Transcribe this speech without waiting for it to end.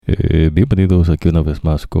Bienvenidos aquí una vez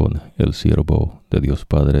más con el siervo de Dios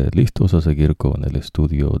Padre, listos a seguir con el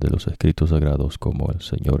estudio de los escritos sagrados como el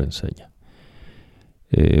Señor enseña.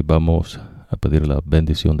 Vamos a pedir la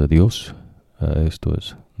bendición de Dios. Esto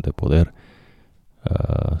es de poder.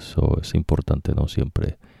 Es importante no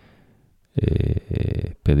siempre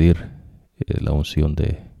pedir la unción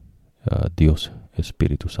de Dios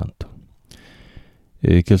Espíritu Santo.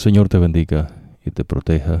 Que el Señor te bendiga y te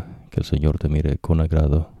proteja, que el Señor te mire con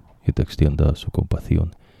agrado y te extienda su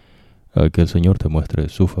compasión, que el Señor te muestre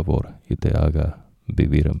su favor y te haga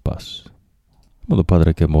vivir en paz. Amado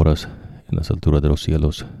Padre que moras en las alturas de los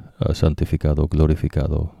cielos, santificado,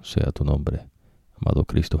 glorificado sea tu nombre. Amado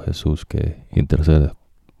Cristo Jesús que intercede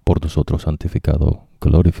por nosotros, santificado,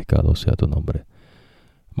 glorificado sea tu nombre.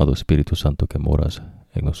 Amado Espíritu Santo que moras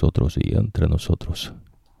en nosotros y entre nosotros,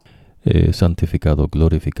 santificado,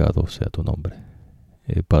 glorificado sea tu nombre.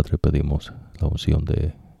 Padre, pedimos la unción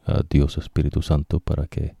de Dios Espíritu Santo para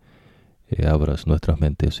que abras nuestras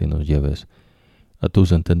mentes y nos lleves a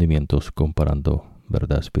tus entendimientos comparando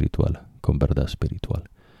verdad espiritual con verdad espiritual.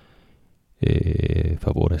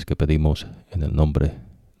 Favores que pedimos en el nombre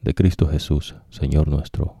de Cristo Jesús, Señor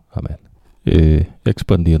nuestro. Amén.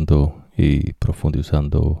 Expandiendo y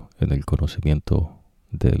profundizando en el conocimiento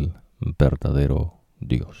del verdadero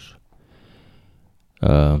Dios.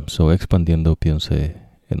 Expandiendo, piense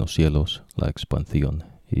en los cielos, la expansión,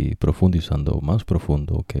 y profundizando más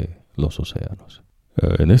profundo que los océanos.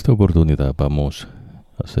 En esta oportunidad vamos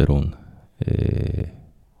a hacer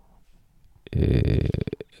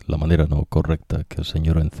la manera no correcta que el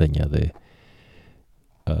Señor enseña de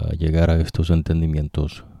llegar a estos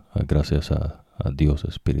entendimientos gracias a Dios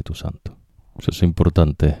Espíritu Santo. Es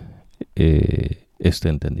importante este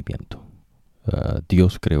entendimiento.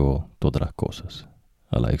 Dios creó todas las cosas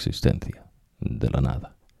a la existencia de la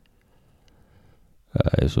nada.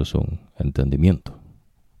 Eso es un entendimiento.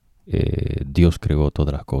 Dios creó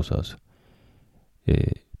todas las cosas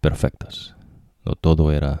perfectas. No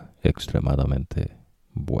todo era extremadamente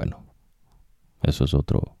bueno. Eso es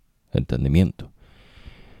otro entendimiento.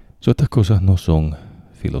 Estas cosas no son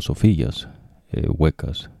filosofías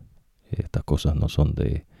huecas. Estas cosas no son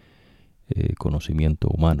de conocimiento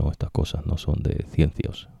humano. Estas cosas no son de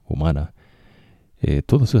ciencias humanas.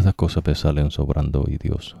 Todas esas cosas salen sobrando y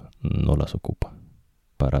Dios no las ocupa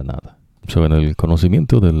para nada. En el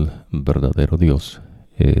conocimiento del verdadero Dios,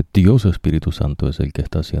 Dios Espíritu Santo es el que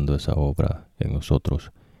está haciendo esa obra en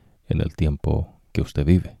nosotros en el tiempo que usted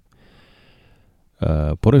vive.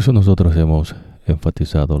 Por eso nosotros hemos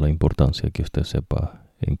enfatizado la importancia que usted sepa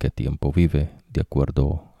en qué tiempo vive de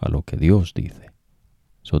acuerdo a lo que Dios dice.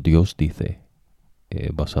 Dios dice,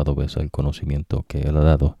 basado en el conocimiento que Él ha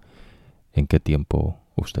dado, en qué tiempo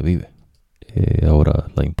usted vive. Ahora,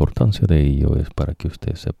 la importancia de ello es para que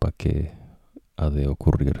usted sepa qué ha de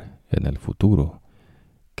ocurrir en el futuro,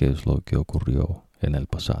 qué es lo que ocurrió en el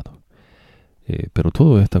pasado. Pero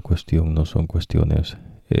toda esta cuestión no son cuestiones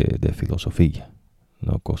de filosofía,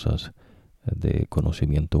 no cosas de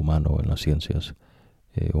conocimiento humano en las ciencias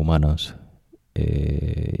humanas,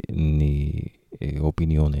 ni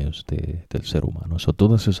opiniones del ser humano.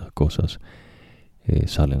 Todas esas cosas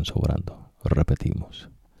salen sobrando, repetimos.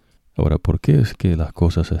 Ahora, ¿por qué es que las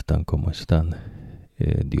cosas están como están?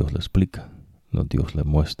 Dios le explica, no Dios le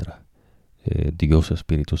muestra. Dios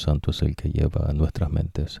Espíritu Santo es el que lleva a nuestras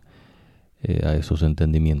mentes a esos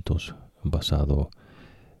entendimientos basados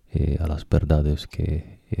a las verdades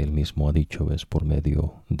que Él mismo ha dicho es por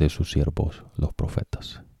medio de sus siervos, los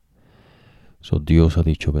profetas. Dios ha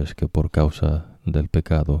dicho ves que por causa del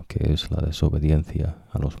pecado, que es la desobediencia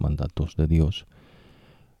a los mandatos de Dios,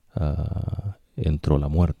 entró la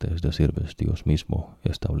muerte, es decir, ves, Dios mismo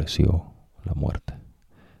estableció la muerte.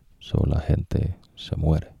 La gente se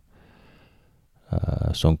muere.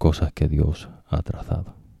 Son cosas que Dios ha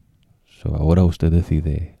trazado. Ahora usted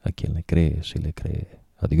decide a quién le cree, si le cree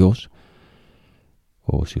a Dios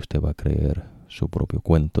o si usted va a creer su propio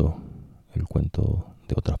cuento, el cuento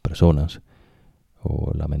de otras personas,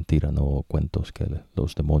 o la mentira, no cuentos que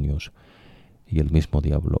los demonios y el mismo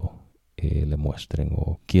diablo le muestren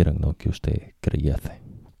o quieran, ¿no?, que usted creyese.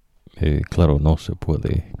 Claro, no se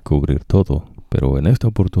puede cubrir todo, pero en esta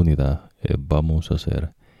oportunidad vamos a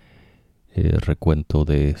hacer recuento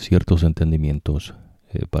de ciertos entendimientos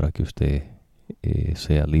para que usted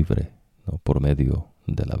sea libre, ¿no?, por medio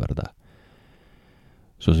de la verdad.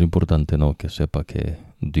 Eso es importante, ¿no?, que sepa que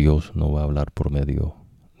Dios no va a hablar por medio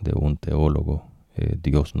de un teólogo.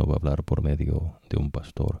 Dios no va a hablar por medio de un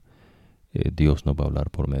pastor. Dios no va a hablar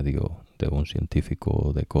por medio de un científico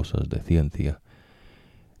o de cosas de ciencia.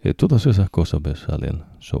 Todas esas cosas me salen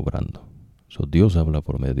sobrando. Dios habla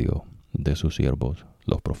por medio de sus siervos,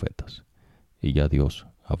 los profetas. Y ya Dios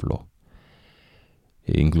habló.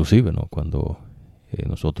 Inclusive, ¿no? Cuando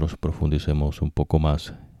nosotros profundicemos un poco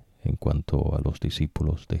más en cuanto a los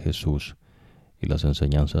discípulos de Jesús y las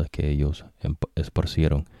enseñanzas que ellos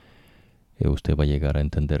esparcieron, usted va a llegar a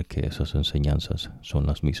entender que esas enseñanzas son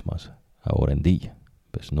las mismas ahora en día.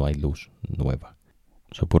 Pues no hay luz nueva.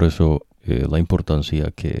 Por eso la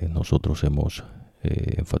importancia que nosotros hemos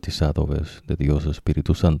enfatizado es de Dios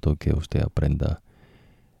Espíritu Santo, que usted aprenda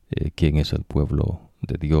quién es el pueblo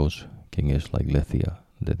de Dios, quién es la iglesia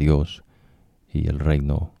de Dios y el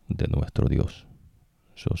reino de nuestro Dios.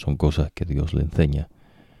 Son cosas que Dios le enseña,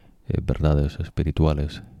 verdades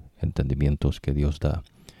espirituales, entendimientos que Dios da.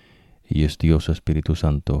 Y es Dios Espíritu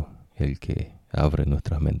Santo el que abre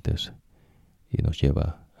nuestras mentes y nos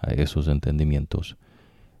lleva a esos entendimientos,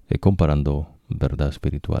 comparando verdad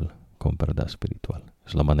espiritual con verdad espiritual.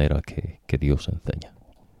 Es la manera que Dios enseña.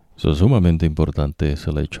 Sumamente importante es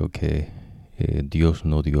el hecho que Dios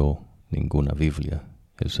no dio ninguna Biblia,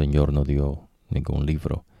 el Señor no dio ningún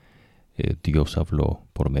libro. Dios habló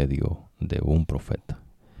por medio de un profeta.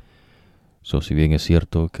 Si bien es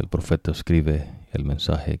cierto que el profeta escribe el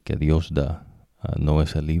mensaje que Dios da, no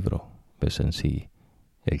es el libro, es en sí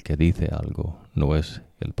el que dice algo, no es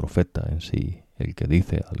el profeta en sí el que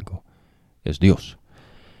dice algo, es Dios.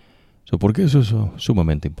 ¿Por qué eso es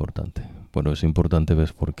sumamente importante? Bueno, es importante,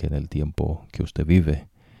 ¿ves? Porque en el tiempo que usted vive,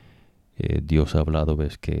 Dios ha hablado,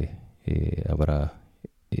 ¿ves? Que habrá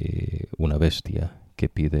una bestia que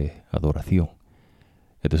pide adoración.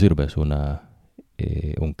 Es decir, ¿ves?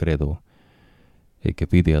 Un credo que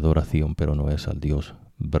pide adoración, pero no es al Dios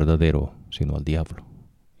verdadero, sino al diablo.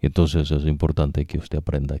 Y entonces es importante que usted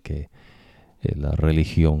aprenda que la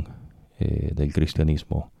religión del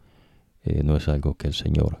cristianismo no es algo que el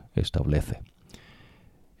Señor establece.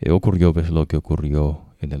 Ocurrió, ¿ves? Lo que ocurrió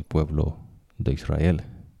en el pueblo de Israel.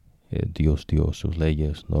 Dios dio sus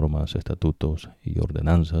leyes, normas, estatutos y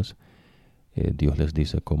ordenanzas. Dios les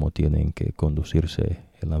dice cómo tienen que conducirse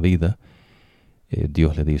en la vida.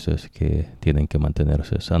 Dios les dice que tienen que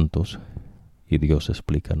mantenerse santos. Y Dios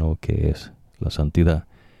explica, ¿no?, qué es la santidad.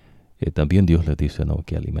 También Dios les dice, ¿no?,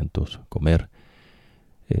 qué alimentos comer,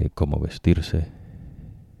 cómo vestirse.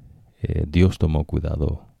 Dios tomó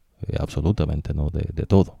cuidado absolutamente, ¿no?, de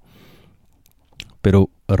todo. Pero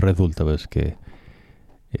resulta, ¿ves?, que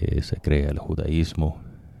se crea el judaísmo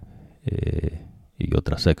y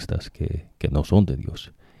otras sectas que no son de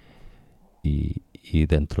Dios y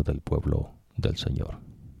dentro del pueblo del Señor.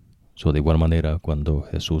 De igual manera, cuando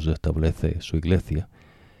Jesús establece su iglesia,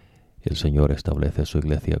 el Señor establece su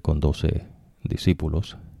iglesia con 12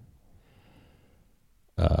 discípulos.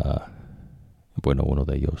 Bueno, uno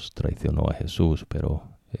de ellos traicionó a Jesús, pero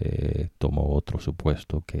tomó otro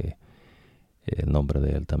supuesto que el nombre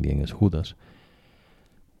de él también es Judas.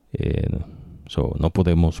 No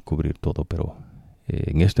podemos cubrir todo, pero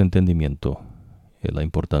en este entendimiento, la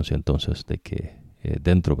importancia entonces de que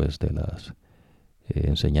dentro, ¿ves?, de las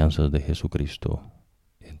enseñanzas de Jesucristo,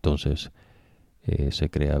 entonces se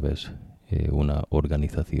crea, ¿ves?, una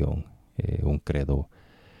organización, un credo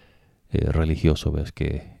religioso, ¿ves?,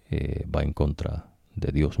 que va en contra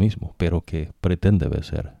de Dios mismo, pero que pretende, ¿ves?,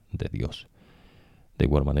 ser de Dios. De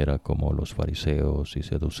igual manera como los fariseos y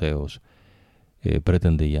seduceos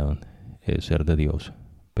pretendían ser de Dios,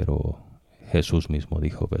 pero Jesús mismo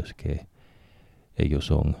dijo, ¿ves?, que ellos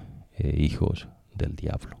son hijos del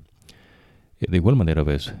diablo. De igual manera,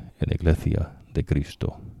 ¿ves?, en la iglesia de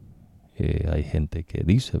Cristo hay gente que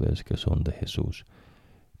dice, ¿ves?, que son de Jesús,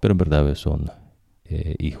 pero en verdad, ¿ves?, son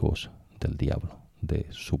hijos del diablo, de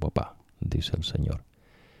su papá, dice el Señor.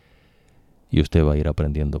 Y usted va a ir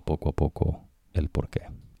aprendiendo poco a poco el porqué.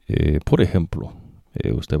 Por ejemplo,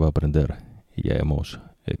 usted va a aprender, y ya hemos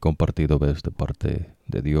compartido, ¿ves?, de parte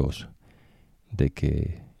de Dios, de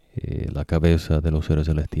que la cabeza de los seres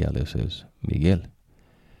celestiales es Miguel.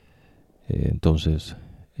 Entonces,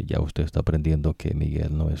 ya usted está aprendiendo que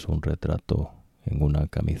Miguel no es un retrato en una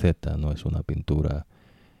camiseta, no es una pintura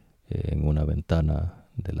en una ventana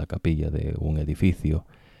de la capilla de un edificio,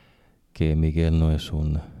 que Miguel no es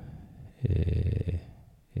un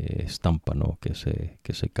estampa, ¿no?, que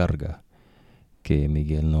se carga, que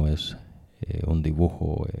Miguel no es un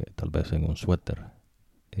dibujo tal vez en un suéter,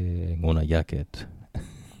 en una jacket.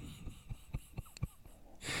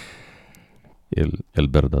 el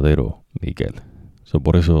verdadero Miguel.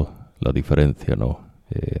 Por eso la diferencia, ¿no?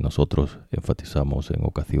 Nosotros enfatizamos en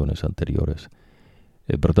ocasiones anteriores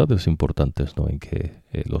verdades importantes, ¿no?, en que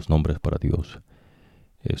los nombres para Dios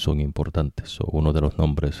son importantes. Uno de los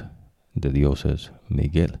nombres de Dios es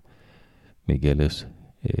Miguel. Miguel es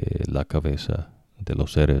la cabeza de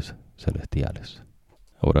los seres celestiales.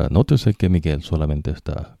 Ahora, nótese que Miguel solamente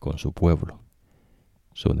está con su pueblo.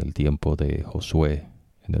 En el tiempo de Josué,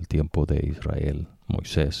 en el tiempo de Israel,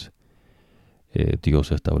 Moisés,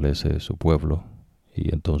 Dios establece su pueblo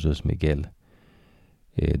y entonces Miguel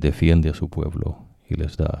defiende a su pueblo y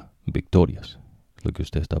les da victorias, lo que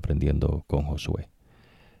usted está aprendiendo con Josué.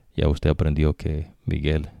 Ya usted aprendió que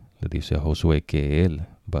Miguel le dice a Josué que él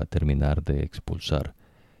va a terminar de expulsar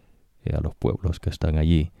a los pueblos que están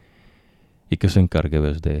allí y que se encargue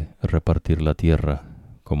de repartir la tierra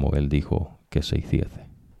como él dijo que se hiciese.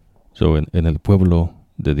 En el pueblo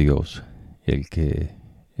de Dios, el que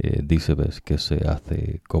dice que se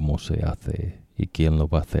hace, cómo se hace y quién lo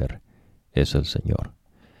va a hacer es el Señor.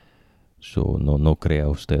 No crea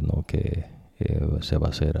usted que se va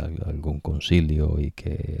a hacer algún concilio y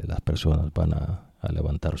que las personas van a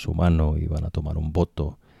levantar su mano y van a tomar un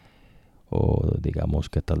voto, o digamos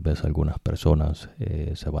que tal vez algunas personas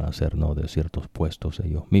se van a hacer de ciertos puestos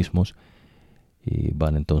ellos mismos y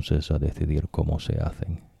van entonces a decidir cómo se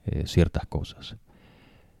hacen ciertas cosas.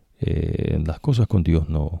 Las cosas con Dios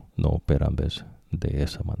no operan de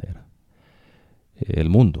esa manera. El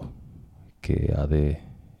mundo que ha de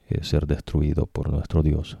ser destruido por nuestro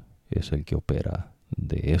Dios es el que opera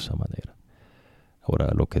de esa manera.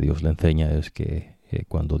 Ahora, lo que Dios le enseña es que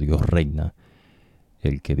cuando Dios reina,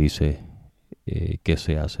 el que dice qué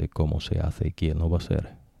se hace, cómo se hace y quién lo va a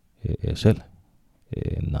hacer es Él,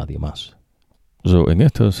 nadie más. En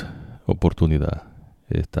esta oportunidad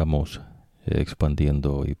estamos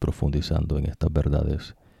expandiendo y profundizando en estas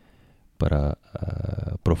verdades para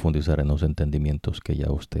profundizar en los entendimientos que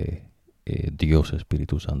ya usted, Dios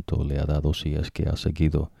Espíritu Santo, le ha dado si es que ha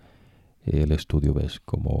seguido el estudio,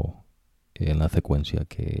 como en la secuencia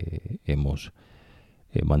que hemos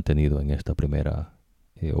mantenido en esta primera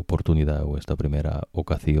oportunidad o esta primera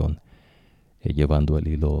ocasión, llevando el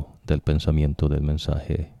hilo del pensamiento del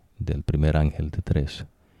mensaje del primer ángel de 3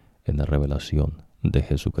 en la revelación de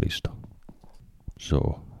Jesucristo.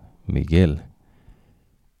 Miguel,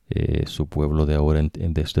 su pueblo de ahora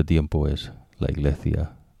de este tiempo es la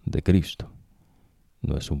iglesia de Cristo.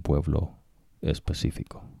 No es un pueblo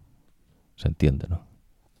específico. ¿Se entiende, no?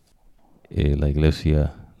 La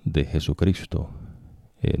iglesia de Jesucristo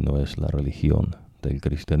no es la religión del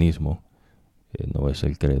cristianismo, no es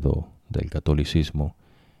el credo del catolicismo,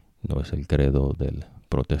 no es el credo del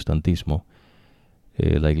protestantismo.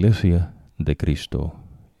 La iglesia de Cristo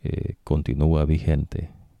continúa vigente,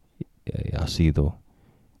 ha sido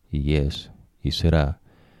y es y será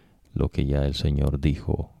lo que ya el Señor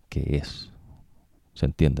dijo que es. ¿Se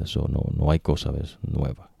entiende eso? No hay cosa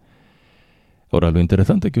nueva. Ahora, lo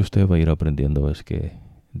interesante que usted va a ir aprendiendo es que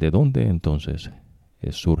de dónde entonces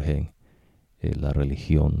surge la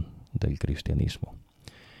religión del cristianismo.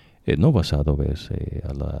 No basado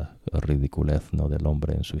a la ridiculez del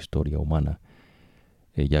hombre en su historia humana,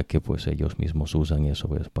 ya que pues ellos mismos usan eso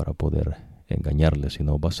para poder engañarle,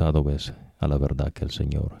 sino basado a la verdad que el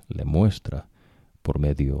Señor le muestra por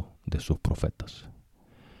medio de sus profetas.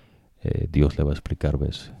 Dios le va a explicar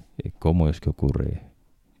cómo es que ocurre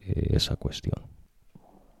esa cuestión.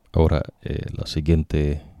 Ahora, la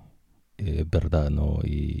siguiente verdad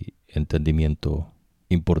y entendimiento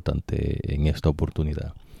importante en esta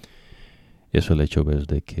oportunidad es el hecho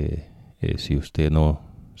de que si usted no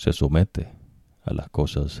se somete a las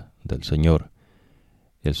cosas del Señor,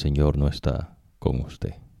 el Señor no está con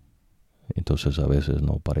usted. Entonces a veces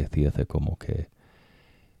no pareciese como que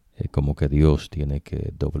Dios tiene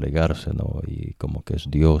que doblegarse, y como que es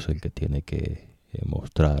Dios el que tiene que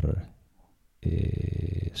mostrar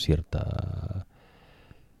cierta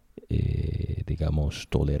digamos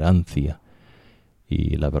tolerancia,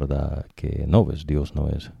 y la verdad que Dios no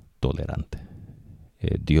es tolerante.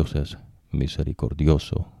 Dios es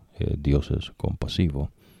misericordioso, Dios es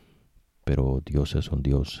compasivo, pero Dios es un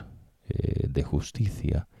Dios de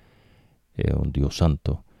justicia, un Dios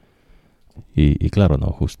santo. Y claro,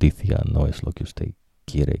 justicia no es lo que usted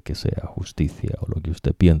quiere que sea justicia o lo que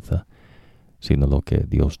usted piensa, sino lo que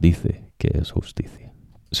Dios dice que es justicia.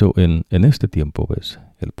 En este tiempo,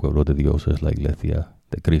 el pueblo de Dios es la iglesia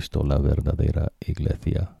de Cristo, la verdadera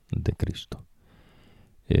iglesia de Cristo.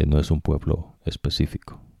 No es un pueblo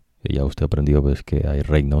específico. Ya usted aprendió, que hay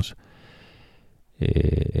reinos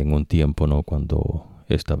en un tiempo, cuando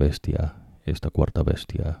esta cuarta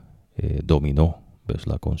bestia, dominó,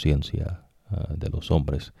 la conciencia de los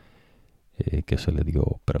hombres, que se le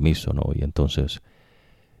dio permiso, y entonces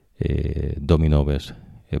dominó,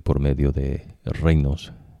 por medio de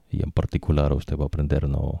reinos, y en particular usted va a aprender,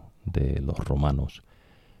 de los romanos,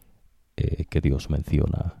 que Dios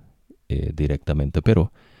menciona directamente,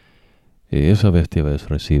 pero esa bestia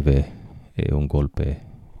recibe un golpe,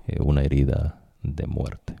 una herida de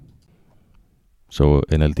muerte.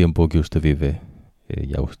 En el tiempo que usted vive,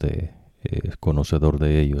 ya usted es conocedor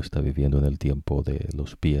de ello, está viviendo en el tiempo de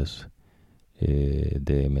los pies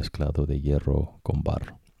de mezclado de hierro con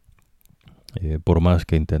barro. Por más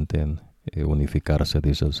que intenten unificarse,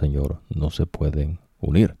 dice el Señor, no se pueden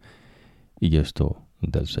unir. Y esto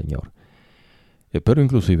del Señor. Pero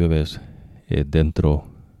inclusive dentro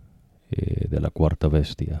de la cuarta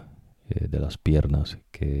bestia, de las piernas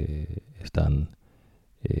que están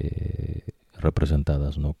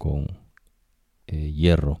representadas, ¿no?, con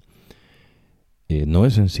hierro, no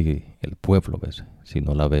es en sí el pueblo,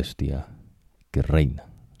 sino la bestia que reina.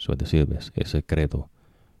 Es decir, ese credo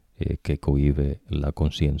que cohíbe la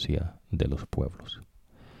conciencia de los pueblos.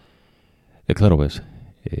 Claro,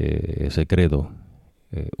 ese credo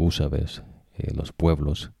usa, los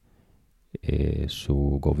pueblos,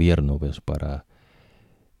 su gobierno, para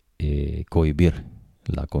cohibir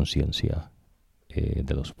la conciencia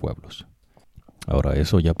de los pueblos. Ahora,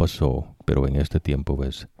 eso ya pasó, pero en este tiempo,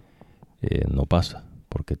 no pasa,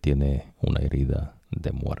 porque tiene una herida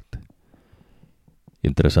de muerte.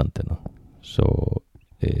 Interesante, ¿no?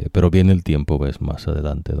 Pero viene el tiempo, más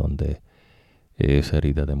adelante, donde esa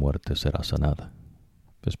herida de muerte será sanada.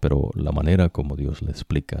 Pero la manera como Dios le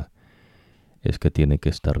explica es que tiene que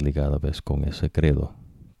estar ligada, con ese credo,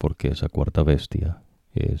 porque esa cuarta bestia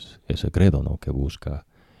es ese credo, ¿no?, que busca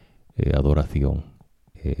adoración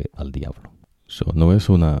al diablo. No es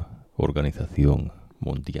una organización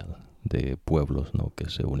mundial de pueblos, ¿no?, que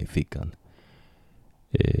se unifican.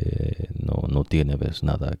 No tiene,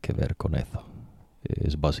 nada que ver con eso.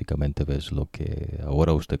 Es básicamente, lo que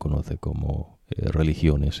ahora usted conoce como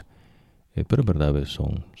religiones, pero en verdad,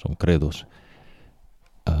 son credos.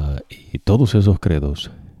 Y todos esos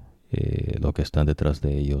credos, lo que están detrás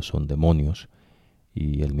de ellos son demonios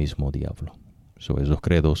y el mismo diablo. Esos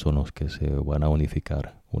credos son los que se van a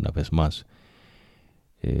unificar una vez más.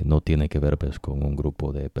 No tiene que ver, con un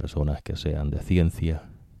grupo de personas que sean de ciencia,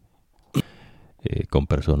 con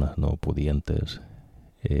personas no pudientes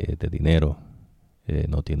de dinero.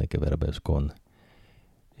 No tiene que ver, con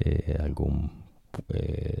algún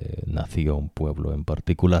nación, pueblo en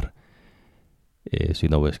particular,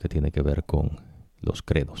 sino que tiene que ver con los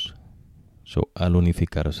credos. Al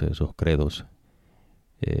unificarse esos credos,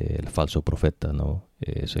 el falso profeta, ¿no?,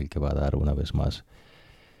 es el que va a dar una vez más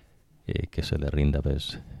que se le rinda,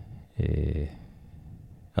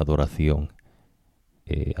 adoración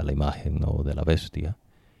a la imagen, ¿no?, de la bestia,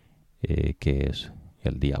 que es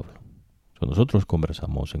el diablo. Nosotros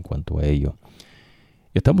conversamos en cuanto a ello.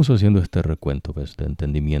 Y estamos haciendo este recuento, de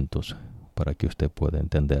entendimientos para que usted pueda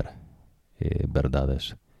entender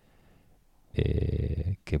verdades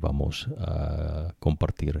que vamos a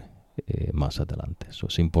compartir más adelante.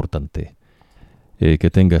 Es importante que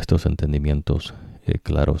tenga estos entendimientos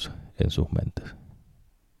claros en sus mentes.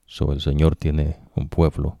 El Señor tiene un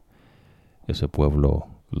pueblo. Ese pueblo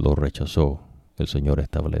lo rechazó. El Señor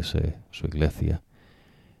establece su iglesia.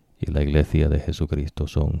 Y la iglesia de Jesucristo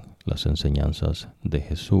son las enseñanzas de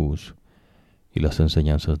Jesús. Y las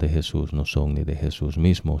enseñanzas de Jesús no son ni de Jesús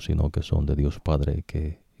mismo, sino que son de Dios Padre,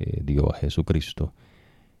 que dio a Jesucristo.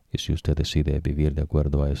 Y si usted decide vivir de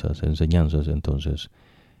acuerdo a esas enseñanzas, entonces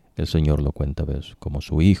el Señor lo cuenta, como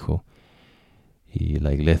su Hijo. Y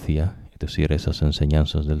la iglesia, es decir, esas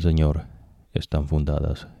enseñanzas del Señor, están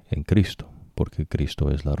fundadas en Cristo, porque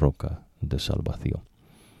Cristo es la roca de salvación.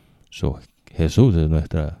 Jesús es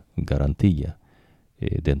nuestra garantía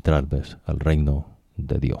de entrar, al reino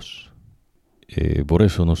de Dios. Por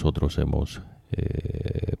eso nosotros hemos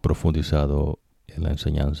profundizado en la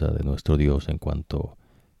enseñanza de nuestro Dios en cuanto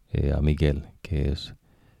a Miguel, que es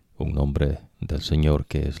un nombre del Señor,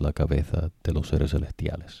 que es la cabeza de los seres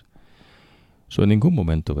celestiales. En ningún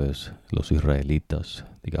momento los israelitas,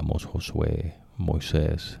 digamos Josué,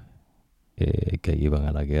 Moisés, que iban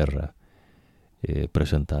a la guerra,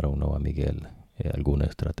 presentaron, ¿no?, a Miguel alguna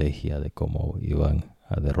estrategia de cómo iban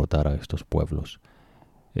a derrotar a estos pueblos.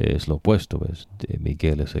 Es lo opuesto,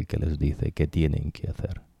 Miguel es el que les dice qué tienen que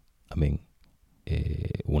hacer. Amén.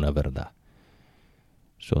 Una verdad.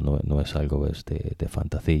 No es algo de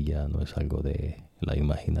fantasía, no es algo de la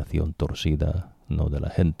imaginación torcida, no de la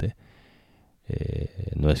gente.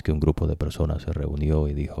 No es que un grupo de personas se reunió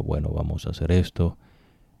y dijo, bueno, vamos a hacer esto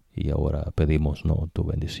y ahora pedimos, no, tu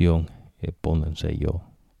bendición, pon un sello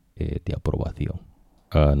de aprobación.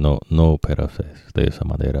 No opera de esa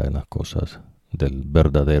manera en las cosas del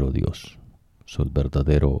verdadero Dios. El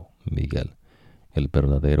verdadero Miguel, el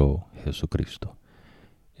verdadero Jesucristo,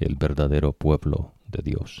 el verdadero pueblo de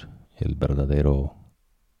Dios, el verdadero,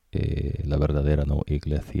 la verdadera no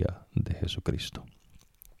iglesia de Jesucristo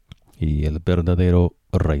y el verdadero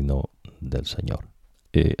reino del Señor.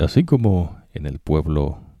 Así como en el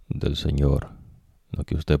pueblo del Señor, lo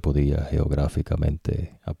que usted podía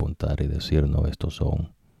geográficamente apuntar y decir, no, estos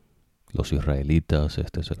son los israelitas,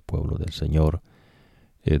 este es el pueblo del Señor.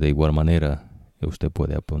 De igual manera, usted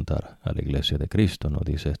puede apuntar a la iglesia de Cristo, ¿no?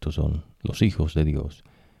 Dice, estos son los hijos de Dios,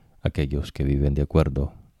 aquellos que viven de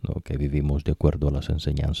acuerdo, ¿no? Que vivimos de acuerdo a las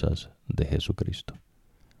enseñanzas de Jesucristo.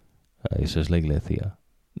 Esa es la iglesia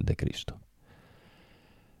de Cristo.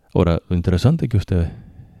 Ahora, lo interesante que usted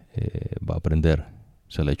va a aprender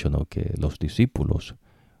es el hecho, ¿no? Que los discípulos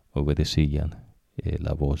obedecían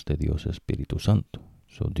la voz de Dios Espíritu Santo.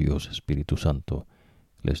 Dios Espíritu Santo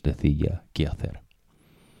les decía qué hacer.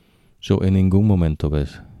 En ningún momento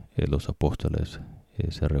ves los apóstoles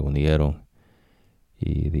se reunieron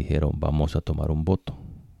y dijeron, vamos a tomar un voto,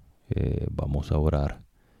 vamos a orar,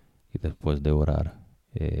 y después de orar,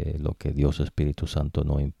 lo que Dios Espíritu Santo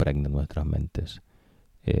no impregne en nuestras mentes,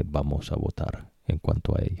 vamos a votar en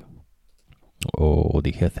cuanto a ello. O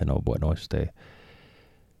dijese, no, bueno,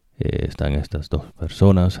 están estas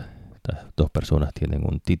dos personas tienen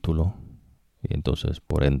un título, y entonces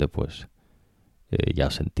por ende pues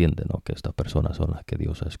ya se entiende, ¿no? Que estas personas son las que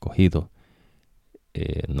Dios ha escogido.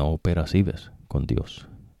 No opera así, ¿ves? Con Dios.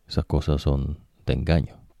 Esas cosas son de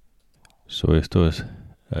engaño. Esto es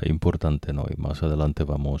importante, ¿no? Y más adelante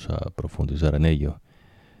vamos a profundizar en ello.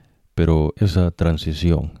 Pero esa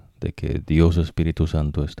transición de que Dios Espíritu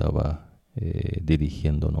Santo estaba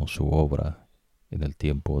dirigiéndonos su obra en el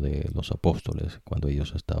tiempo de los apóstoles, cuando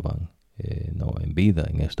ellos estaban no en vida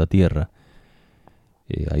en esta tierra,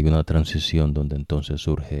 hay una transición donde entonces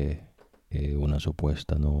surge una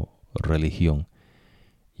supuesta no religión,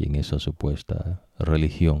 y en esa supuesta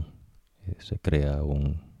religión se crea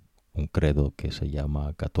un credo que se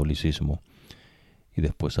llama catolicismo, y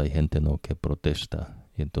después hay gente no que protesta,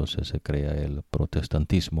 y entonces se crea el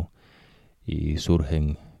protestantismo, y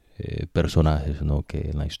surgen personajes no que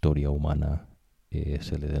en la historia humana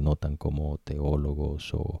se le denotan como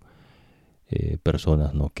teólogos o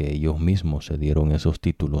personas no que ellos mismos se dieron esos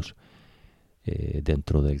títulos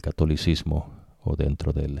dentro del catolicismo o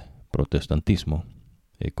dentro del protestantismo,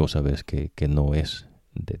 cosa ves que no es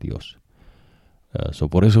de Dios.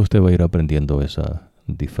 Por eso usted va a ir aprendiendo esa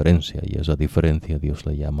diferencia, y esa diferencia Dios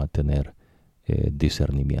le llama a tener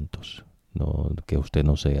discernimientos, ¿no? Que usted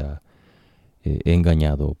no sea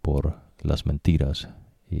engañado por las mentiras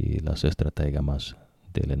y las estratagemas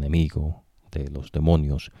del enemigo, de los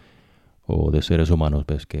demonios o de seres humanos,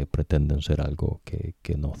 ves, que pretenden ser algo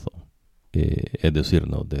que no son. Es decir,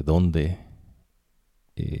 ¿no? De dónde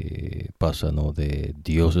pasa, ¿no? De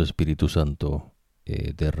Dios Espíritu Santo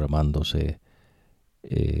derramándose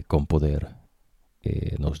con poder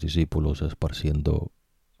los discípulos esparciendo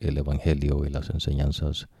el Evangelio y las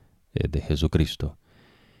enseñanzas de Jesucristo.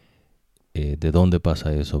 ¿De dónde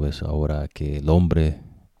pasa eso? ¿Ves? Ahora que el hombre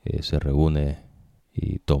se reúne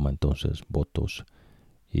y toma entonces votos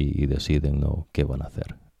y deciden, ¿no?, qué van a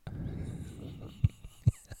hacer.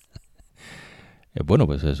 Bueno,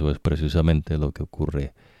 pues eso es precisamente lo que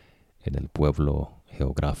ocurre en el pueblo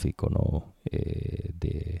geográfico, ¿no?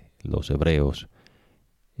 De los hebreos,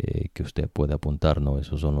 que usted puede apuntar, ¿no?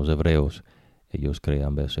 Esos son los hebreos. Ellos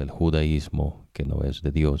crean, ¿ves?, el judaísmo, que no es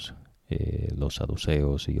de Dios, los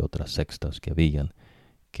saduceos y otras sectas que habían,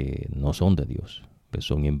 que no son de Dios, ¿ves?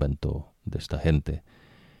 Son invento de esta gente,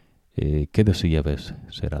 que decía, ¿ves?,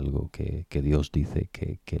 ser algo que Dios dice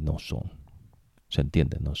que no son. ¿Se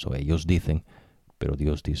entiende? No, ellos dicen, pero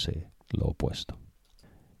Dios dice lo opuesto.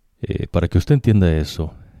 Para que usted entienda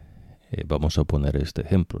eso, vamos a poner este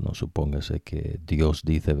ejemplo, ¿no? Supóngase que Dios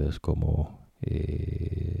dice, ¿ves?, cómo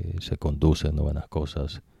se conducen, ¿no?, en las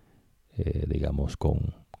cosas, digamos,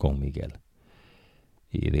 con Miguel.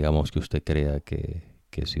 Y digamos que usted crea que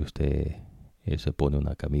si usted se pone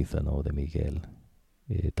una camisa, ¿no?, de Miguel,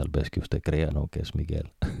 tal vez que usted crea, ¿no?, que es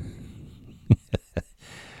Miguel.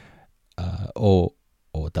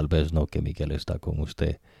 O tal vez no, que Miguel está con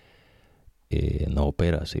usted. No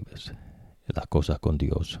opera así, ¿ves? Las cosas con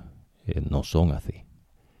Dios no son así.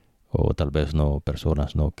 O tal vez no,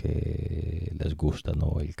 personas no que les gusta,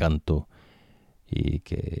 ¿no?, el canto y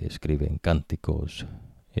que escriben cánticos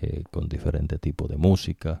con diferente tipo de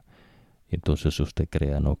música. Entonces usted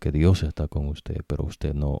crea, ¿no?, que Dios está con usted, pero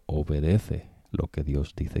usted no obedece lo que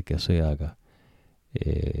Dios dice que se haga.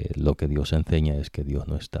 Lo que Dios enseña es que Dios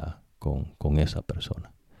no está con esa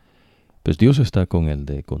persona. Pues Dios está con el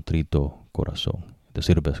de contrito corazón, es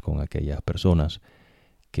decir, ves, con aquellas personas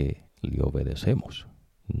que le obedecemos,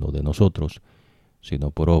 no de nosotros,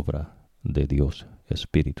 sino por obra de Dios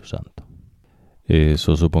Espíritu Santo.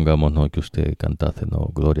 Eso supongamos, ¿no?, que usted cantase,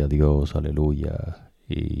 ¿no?, gloria a Dios, aleluya,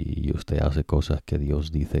 y usted hace cosas que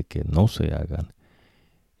Dios dice que no se hagan,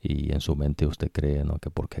 y en su mente usted cree, ¿no?, que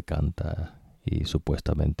porque canta y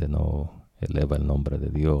supuestamente no eleva el nombre de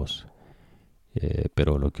Dios,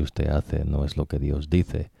 pero lo que usted hace no es lo que Dios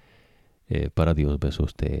dice. Para Dios, ves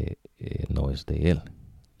usted, no es de Él,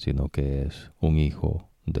 sino que es un hijo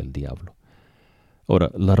del diablo. Ahora,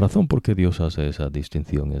 la razón por qué Dios hace esa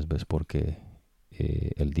distinción es, ves, porque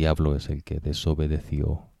el diablo es el que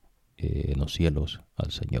desobedeció en los cielos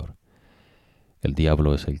al Señor. El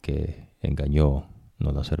diablo es el que engañó,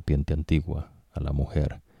 no la serpiente antigua, a la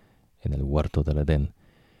mujer en el huerto del Edén,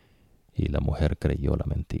 y la mujer creyó la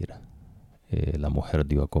mentira. La mujer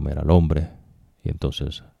dio a comer al hombre, y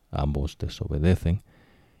entonces ambos desobedecen.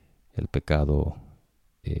 El pecado,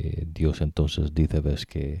 Dios entonces dice, ves,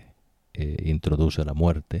 que introduce la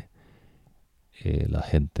muerte, la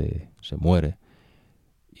gente se muere,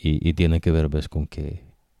 y tiene que ver, ves, con que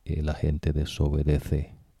la gente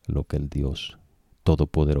desobedece lo que el Dios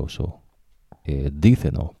Todopoderoso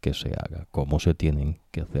dice, ¿no?, que se haga, cómo se tienen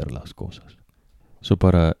que hacer las cosas. So,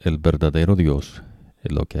 para el verdadero Dios,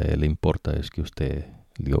 lo que a Él le importa es que usted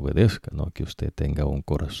le obedezca, ¿no?, que usted tenga un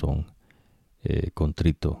corazón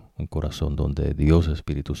contrito, un corazón donde Dios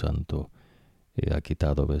Espíritu Santo ha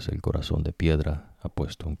quitado, ves, el corazón de piedra, ha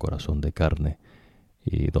puesto un corazón de carne,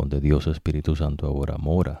 y donde Dios Espíritu Santo ahora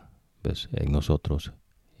mora, ves, en nosotros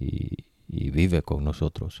y vive con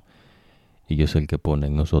nosotros, y es el que pone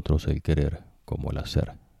en nosotros el querer como el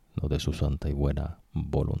hacer, no, de su santa y buena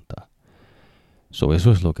voluntad. Eso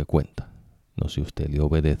es lo que cuenta, no si usted le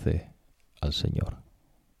obedece al Señor.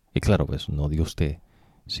 Y claro, ves, no de usted,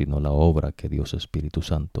 sino la obra que Dios Espíritu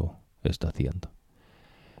Santo está haciendo.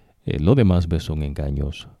 Lo demás, ves, son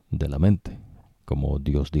engaños de la mente, como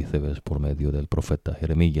Dios dice, ves, por medio del profeta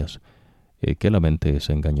Jeremías, que la mente es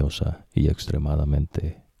engañosa y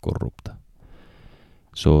extremadamente corrupta.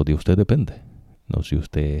 De usted depende, no si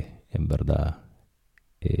usted en verdad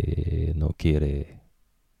no quiere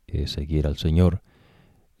seguir al Señor.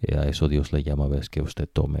 A eso Dios le llama, ves, que usted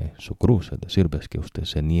tome su cruz, es decir, ves, que usted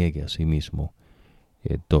se niegue a sí mismo,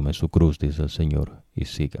 tome su cruz, dice el Señor, y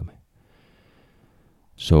sígame.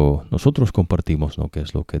 Nosotros compartimos, ¿no?, qué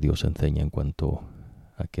es lo que Dios enseña en cuanto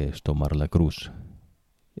a qué es tomar la cruz.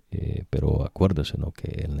 Pero acuérdese, ¿no?,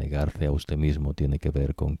 que el negarse a usted mismo tiene que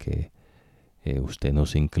ver con que usted no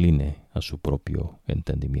se incline a su propio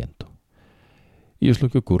entendimiento. Y es lo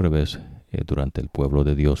que ocurre, ves, durante el pueblo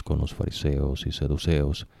de Dios con los fariseos y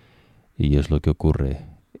saduceos, y es lo que ocurre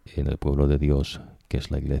en el pueblo de Dios, que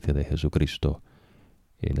es la iglesia de Jesucristo,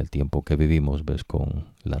 en el tiempo que vivimos, ves,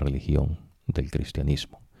 con la religión del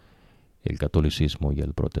cristianismo, el catolicismo y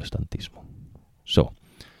el protestantismo.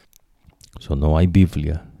 No hay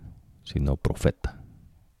Biblia, sino profeta.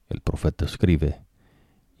 El profeta escribe,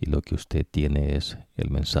 y lo que usted tiene es el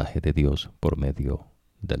mensaje de Dios por medio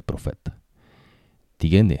del profeta.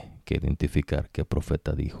 Tiene que identificar qué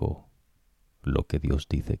profeta dijo lo que Dios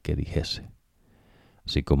dice que dijese.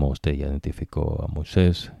 Así como usted ya identificó a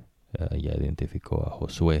Moisés, ya identificó a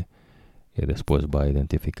Josué, y después va a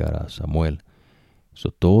identificar a Samuel.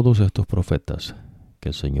 Todos estos profetas que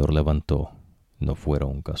el Señor levantó no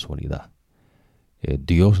fueron casualidad.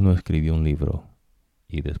 Dios no escribió un libro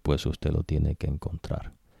y después usted lo tiene que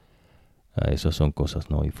encontrar. Esas son cosas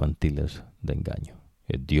no infantiles de engaño.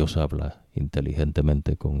 Dios habla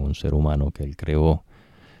inteligentemente con un ser humano que Él creó,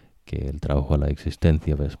 que Él trajo a la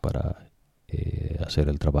existencia, ves, para hacer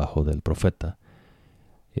el trabajo del profeta.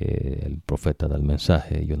 El profeta da el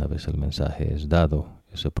mensaje, y una vez el mensaje es dado,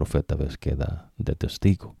 ese profeta, ves, queda de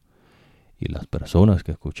testigo. Y las personas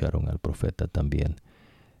que escucharon al profeta también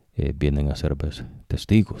vienen a ser, ves,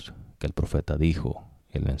 testigos que el profeta dijo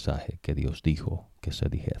el mensaje que Dios dijo que se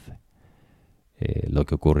dijese. Lo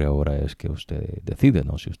que ocurre ahora es que usted decide,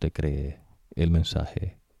 ¿no?, si usted cree el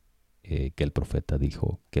mensaje que el profeta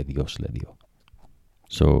dijo que Dios le dio.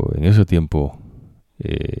 En ese tiempo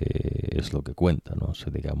es lo que cuenta, ¿no?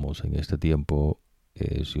 Digamos, en este tiempo,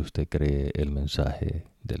 si usted cree el mensaje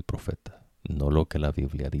del profeta, no lo que la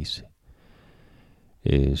Biblia dice.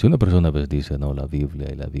 Si una persona a veces dice, no, la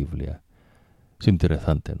Biblia, es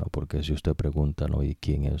interesante, ¿no? Porque si usted pregunta, ¿no?, ¿y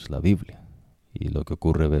quién es la Biblia? Y lo que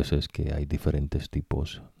ocurre a veces es que hay diferentes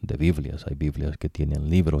tipos de Biblias. Hay Biblias que tienen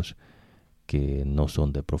libros que no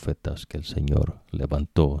son de profetas que el Señor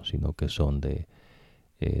levantó, sino que son de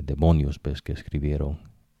demonios, ves, que escribieron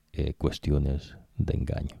cuestiones de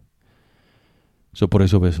engaño. Por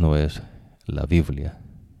eso, ves, no es la Biblia,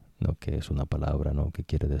 ¿no?, que es una palabra, ¿no?, que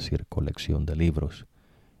quiere decir colección de libros.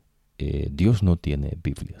 Dios no tiene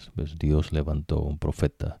Biblias, ¿ves? Dios levantó un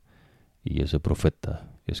profeta y ese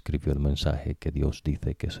profeta escribió el mensaje que Dios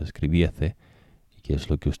dice que se escribiese y que es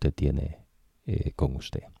lo que usted tiene con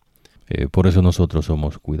usted. Por eso nosotros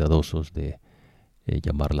somos cuidadosos de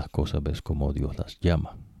llamar las cosas, ¿ves? Como Dios las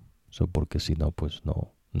llama. Porque si no, pues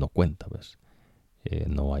no cuenta, ¿ves?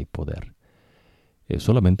 No hay poder.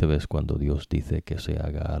 Solamente, ¿ves? Cuando Dios dice que se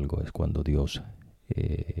haga algo, es cuando Dios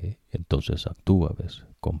entonces actúa, ¿ves?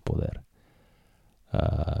 Con poder.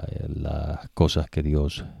 Las cosas que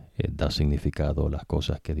Dios da significado, las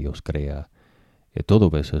cosas que Dios crea, todo,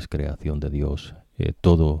 ¿ves? Es creación de Dios.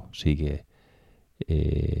 Todo sigue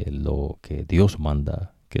lo que Dios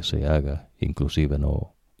manda que se haga, inclusive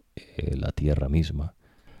no la tierra misma.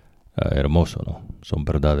 Hermoso, ¿no? Son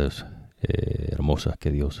verdades hermosas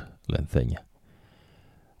que Dios le enseña.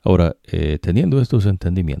 Ahora, teniendo estos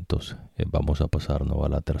entendimientos, vamos a pasarnos a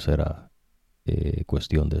la tercera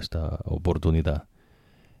cuestión de esta oportunidad,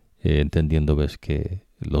 entendiendo, ves, que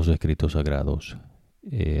los escritos sagrados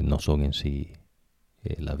no son en sí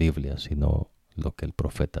la Biblia, sino lo que el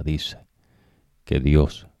profeta dice, que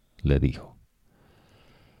Dios le dijo.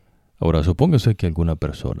 Ahora, supóngase que alguna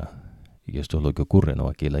persona, y esto es lo que ocurre, ¿no?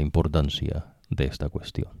 Aquí la importancia de esta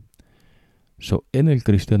cuestión. En el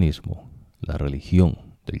cristianismo, la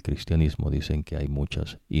religión del cristianismo, dicen que hay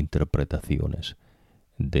muchas interpretaciones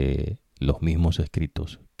de los mismos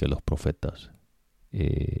escritos que los profetas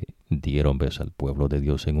dieron, ves, al pueblo de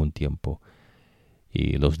Dios en un tiempo,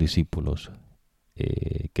 y los discípulos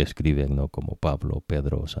que escriben, ¿no? Como Pablo,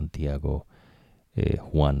 Pedro, Santiago,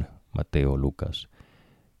 Juan, Mateo, Lucas,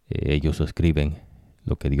 ellos escriben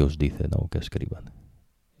lo que Dios dice, ¿no? Que escriban.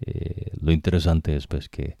 Lo interesante es, pues,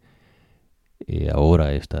 que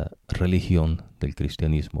ahora esta religión del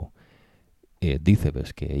cristianismo dice,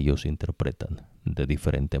 ves, que ellos interpretan de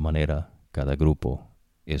diferente manera cada grupo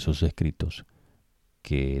esos escritos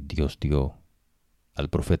que Dios dio al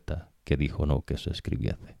profeta que dijo, no, que se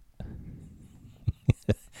escribiese.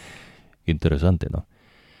 Interesante, ¿no?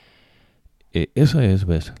 Esa es,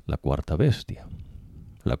 ves, la cuarta bestia.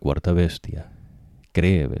 La cuarta bestia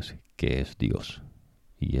cree, ves, que es Dios,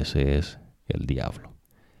 y ese es el diablo.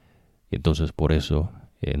 Y entonces, por eso,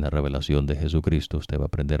 en la revelación de Jesucristo, usted va a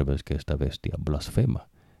aprender, ves, que esta bestia blasfema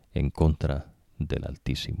en contra del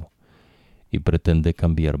Altísimo y pretende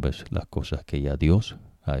cambiar, ves, las cosas que ya Dios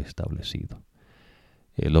ha establecido.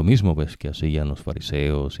 Lo mismo, ves, que hacían los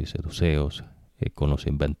fariseos y seduceos con los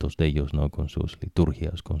inventos de ellos, ¿no? Con sus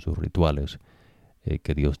liturgias, con sus rituales,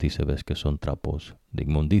 que Dios dice, ves, que son trapos de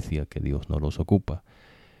inmundicia, que Dios no los ocupa,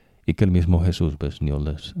 y que el mismo Jesús, ves,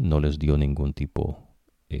 no les dio ningún tipo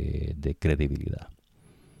de credibilidad.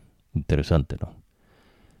 Interesante, ¿no?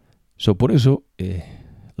 Por eso,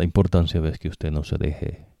 la importancia, ves, que usted no se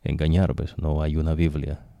deje engañar, ves, no hay una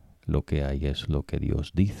Biblia, lo que hay es lo que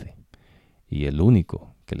Dios dice, y el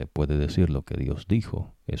único que le puede decir lo que Dios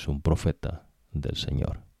dijo es un profeta del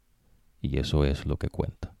Señor, y eso es lo que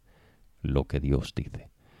cuenta, lo que Dios dice,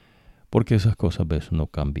 porque esas cosas, ves, no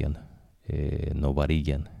cambian, no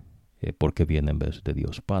varían, porque vienen, ves, de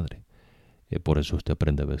Dios Padre. Por eso usted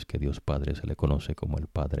aprende, ves, que Dios Padre se le conoce como el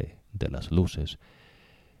Padre de las luces.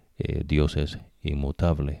 Dios es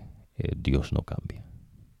inmutable, Dios no cambia.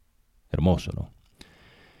 Hermoso, ¿no?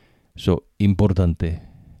 Importante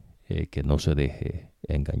que no se deje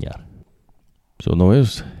engañar. No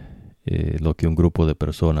es lo que un grupo de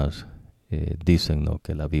personas dicen, ¿no?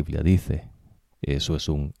 Que la Biblia dice. Eso es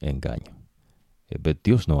un engaño.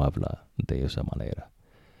 Dios no habla de esa manera.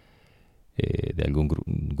 De algún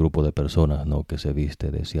grupo de personas, ¿no? Que se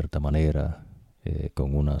viste de cierta manera,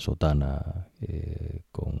 con una sotana,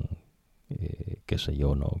 con, qué sé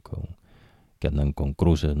yo, ¿no? Que andan con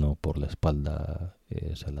cruces, ¿no? Por la espalda,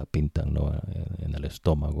 se la pintan, ¿no? En el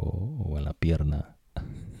estómago o en la pierna.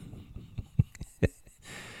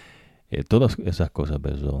 Todas esas cosas,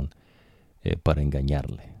 ¿ves? Son para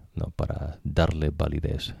engañarle, ¿no? Para darle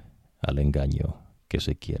validez al engaño que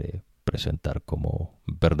se quiere presentar como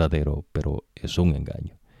verdadero, pero es un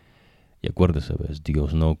engaño. Y acuérdese, ¿ves?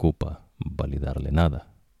 Dios no ocupa validarle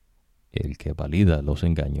nada. El que valida los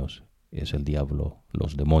engaños es el diablo,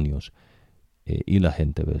 los demonios y la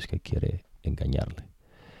gente, ¿ves? Que quiere engañarle.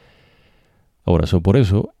 Ahora, por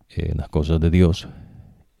eso, en las cosas de Dios,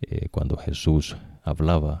 cuando Jesús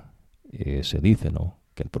hablaba, se dice, ¿no?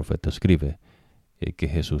 Que el profeta escribe que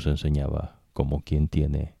Jesús enseñaba como quien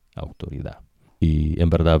tiene autoridad. Y en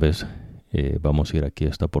verdad, ves, vamos a ir aquí a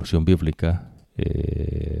esta porción bíblica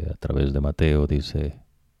a través de Mateo. Dice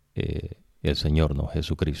el Señor, no,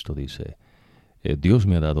 Jesucristo dice, Dios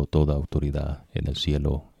me ha dado toda autoridad en el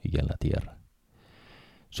cielo y en la tierra.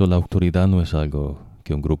 La autoridad no es algo que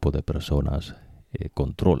que un grupo de personas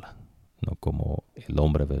controla, ¿no? Como el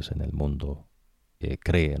hombre, ves, en el mundo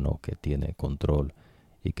cree, ¿no? Que tiene control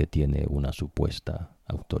y que tiene una supuesta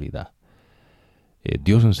autoridad.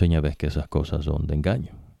 Dios enseña, ves, que esas cosas son de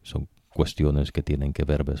engaño. Son cuestiones que tienen que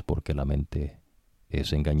ver, ves, porque la mente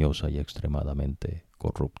es engañosa y extremadamente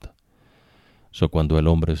corrupta. Cuando el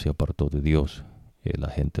hombre se apartó de Dios, la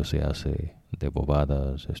gente se hace de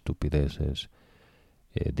bobadas, estupideces,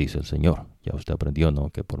 dice el Señor. Ya usted aprendió, ¿no?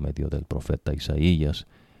 Que por medio del profeta Isaías,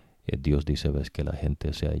 Dios dice, ves, que la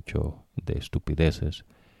gente se ha hecho de estupideces.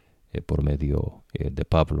 Por medio de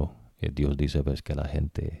Pablo, Dios dice, ves, que la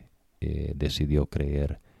gente decidió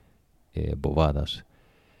creer bobadas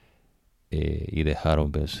y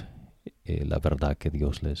dejaron, ves, la verdad que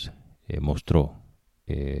Dios les mostró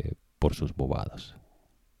por sus bobadas.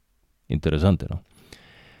 Interesante, ¿no?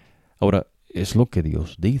 Ahora, es lo que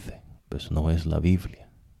Dios dice, pues no es la Biblia.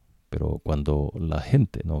 Pero cuando la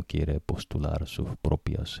gente no quiere postular sus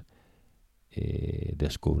propios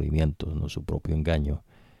descubrimientos, ¿no? Su propio engaño,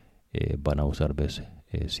 van a usar, ¿ves?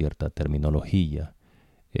 Cierta terminología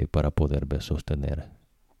para poder, ¿ves? Sostener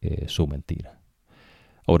su mentira.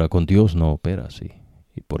 Ahora, con Dios no opera así.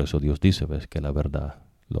 Y por eso Dios dice, ¿ves? Que la verdad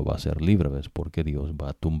lo va a hacer libre, ¿ves? Porque Dios va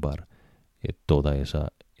a tumbar toda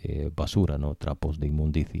esa basura, ¿no? Trapos de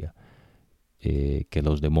inmundicia que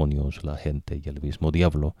los demonios, la gente y el mismo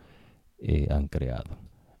diablo han creado.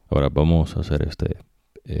 Ahora vamos a hacer este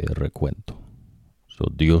recuento.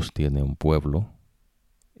 Dios tiene un pueblo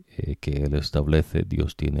que Él establece,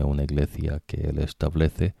 Dios tiene una iglesia que Él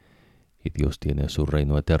establece y Dios tiene su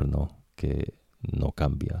reino eterno que no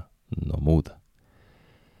cambia, no muda.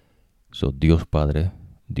 Dios Padre,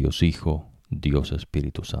 Dios Hijo, Dios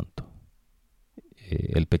Espíritu Santo.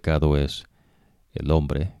 El pecado es el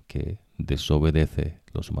hombre que desobedece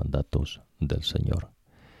los mandatos del Señor.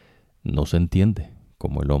 No se entiende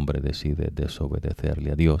cómo el hombre decide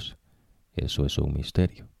desobedecerle a Dios. Eso es un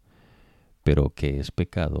misterio. Pero que es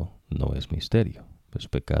pecado no es misterio. Pues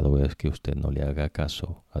pecado es que usted no le haga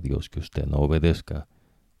caso a Dios, que usted no obedezca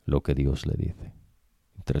lo que Dios le dice.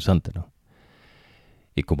 Interesante, ¿no?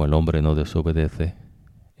 Y como el hombre no desobedece,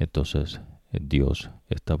 entonces Dios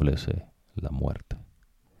establece la muerte.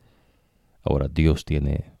 Ahora Dios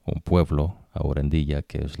tiene un pueblo, ahora en día,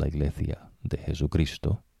 que es la iglesia de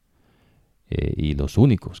Jesucristo, y los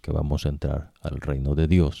únicos que vamos a entrar al reino de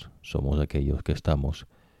Dios somos aquellos que estamos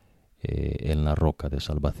en la roca de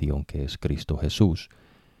salvación que es Cristo Jesús,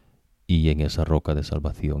 y en esa roca de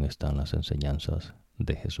salvación están las enseñanzas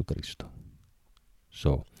de Jesucristo.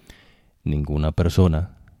 Ninguna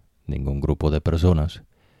persona, ningún grupo de personas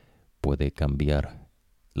puede cambiar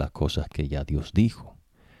las cosas que ya Dios dijo.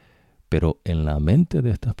 Pero en la mente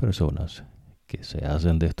de estas personas que se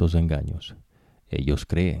hacen de estos engaños, ellos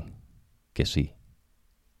creen que sí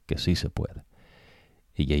se puede.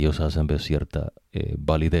 Y ellos hacen ver cierta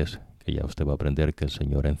validez, que ya usted va a aprender que el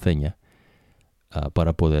Señor enseña,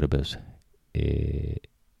 para poder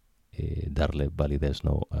darle validez,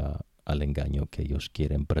 ¿no? Al engaño que ellos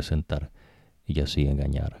quieren presentar y así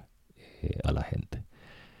engañar a la gente.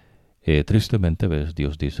 Tristemente,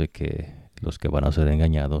 Dios dice que los que van a ser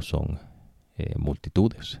engañados son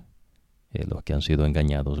multitudes. Los que han sido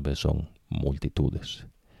engañados, son multitudes.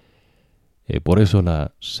 Por eso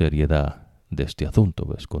la seriedad de este asunto,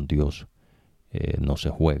 con Dios no se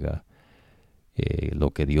juega. Lo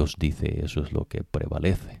que Dios dice, eso es lo que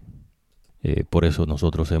prevalece. Por eso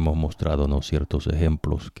nosotros hemos mostrado, ¿no?, ciertos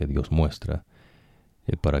ejemplos que Dios muestra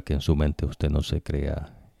para que en su mente usted no se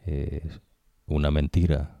crea una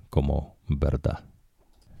mentira como verdad.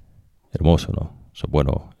 Hermoso, ¿no?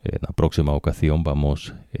 Bueno, en la próxima ocasión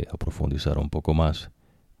vamos a profundizar un poco más,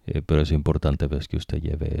 pero es importante que usted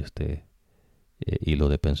lleve este hilo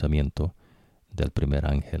de pensamiento del primer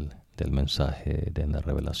ángel del mensaje de la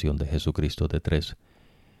revelación de Jesucristo de 3.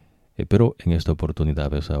 Pero en esta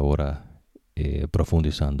oportunidad ahora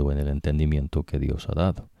profundizando en el entendimiento que Dios ha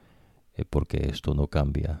dado, porque esto no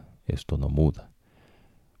cambia, esto no muda.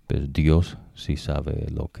 Dios sí sabe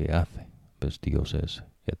lo que hace. Dios es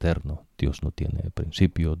eterno, Dios no tiene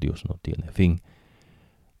principio, Dios no tiene fin.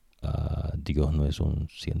 Dios no es un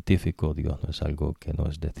científico, Dios no es algo que no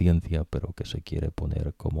es de ciencia, pero que se quiere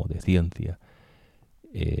poner como de ciencia.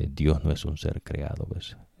 Dios no es un ser creado,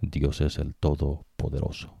 Dios es el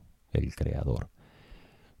Todopoderoso, el Creador.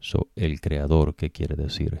 El Creador, ¿qué quiere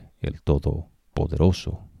decir? El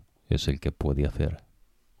Todopoderoso es el que puede hacer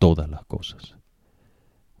todas las cosas.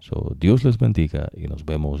 Dios les bendiga y nos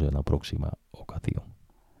vemos en la próxima ocasión.